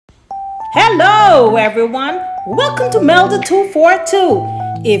Hello everyone, welcome to Melda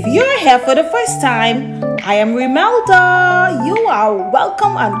 242. If you're here for the first time, I am Melda. You are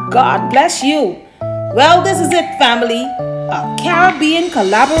welcome and God bless you. Well, this is it, family, a Caribbean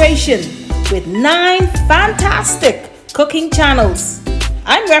collaboration with 9 fantastic cooking channels.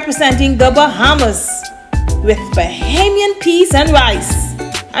 I'm representing the Bahamas with Bahamian peas and rice.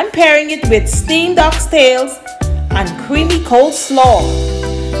 I'm pairing it with steamed oxtails and creamy coleslaw.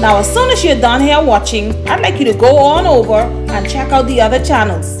 Now, as soon as you're done here watching, I'd like you to go on over and check out the other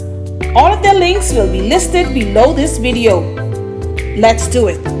channels. All of their links will be listed below this video. Let's do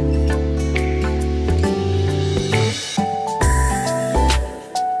it.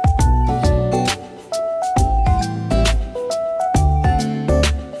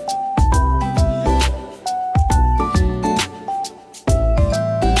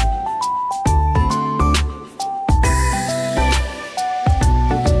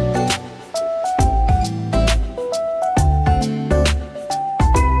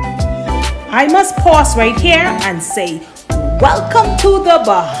 I must pause right here and say, welcome to the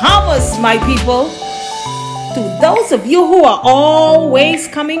Bahamas, my people. To those of you who are always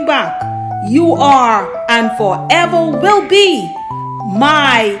coming back, you are and forever will be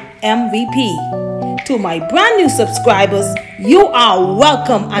my MVP. To my brand new subscribers, you are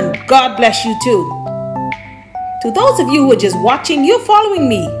welcome and God bless you too. To those of you who are just watching, you're following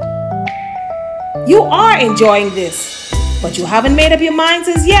me. You are enjoying this, but you haven't made up your minds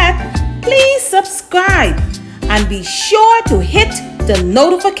as yet. Please subscribe and be sure to hit the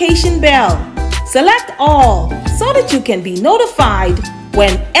notification bell. Select all so that you can be notified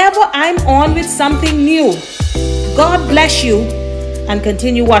whenever I'm on with something new. God bless you and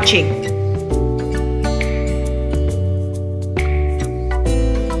continue watching.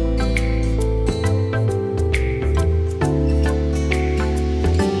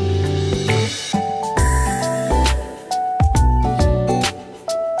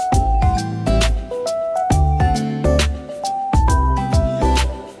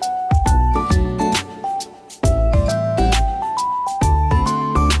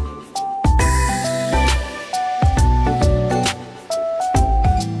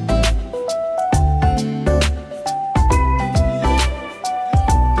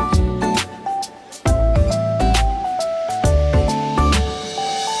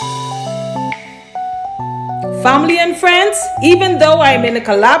 Family and friends, even though I'm in a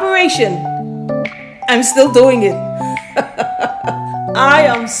collaboration, I'm still doing it. I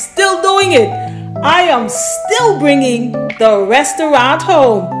am still doing it. I am still bringing the restaurant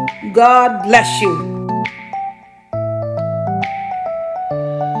home. God bless you.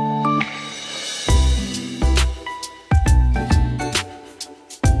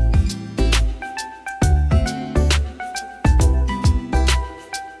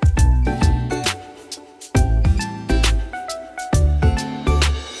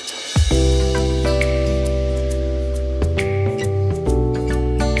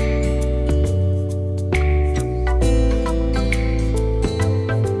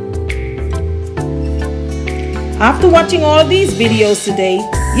 After watching all of these videos today,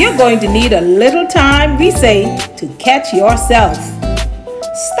 you're going to need a little time, we say, to catch yourself.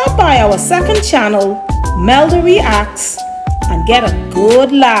 Stop by our second channel, Melda Reacts, and get a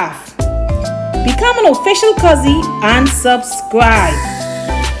good laugh. Become an official cozy and subscribe.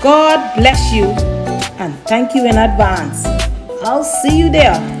 God bless you and thank you in advance. I'll see you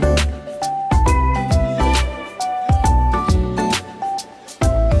there.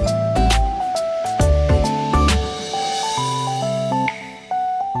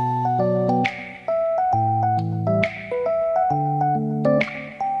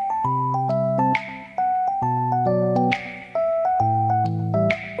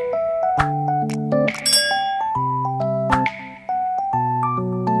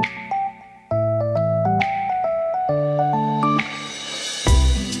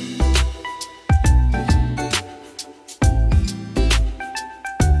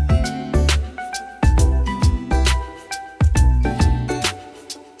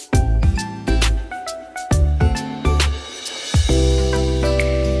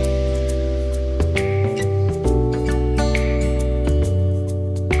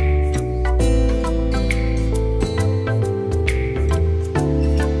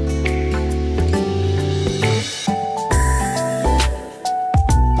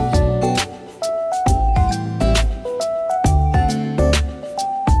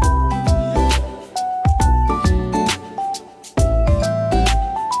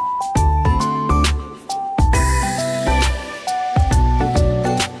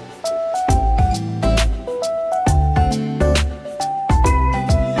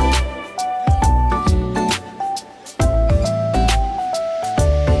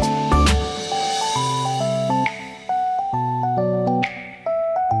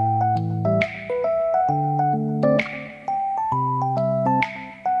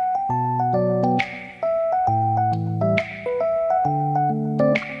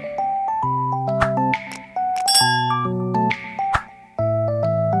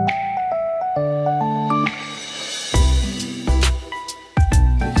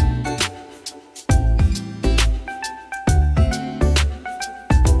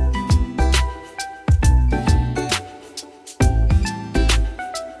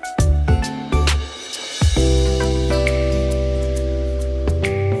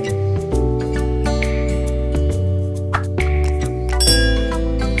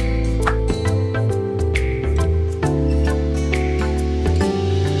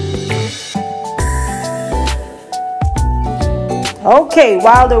 Okay,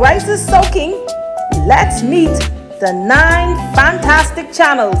 while the rice is soaking, let's meet the 9 fantastic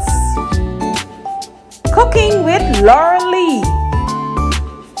channels. Cooking with Laura Lee,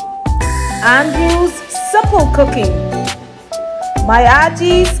 Andrew's Simple Cooking, My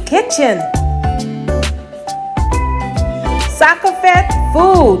Aji's Kitchen, Sakafet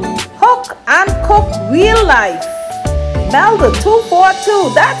Food, Hook and Cook Real Life, Melda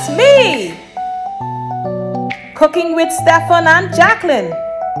 242, that's me, Cooking with Stefan and Jacqueline,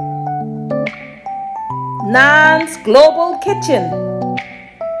 Nan's Global Kitchen,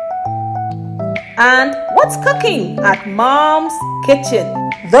 and What's Cooking at Mom's Kitchen.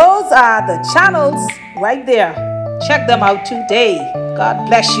 Those are the channels right there. Check them out today. God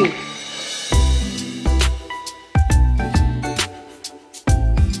bless you.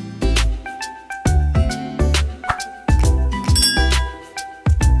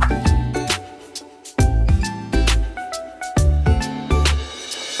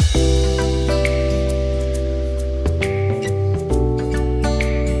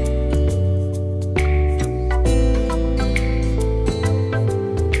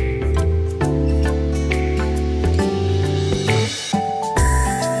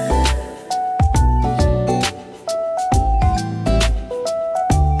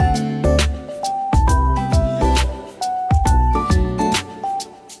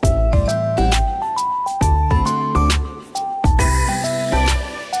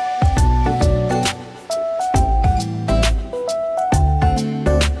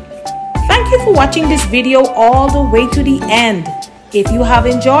 Thank you for watching this video all the way to the end. If you have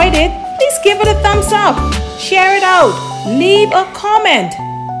enjoyed it, please give it a thumbs up, share it out, leave a comment.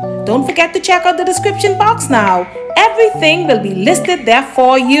 Don't forget to check out the description box now. Everything will be listed there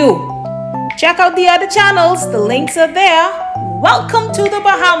for you. Check out the other channels, the links are there. Welcome to the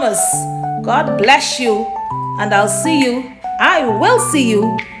Bahamas. God bless you, and I will see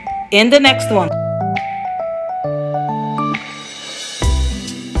you in the next one.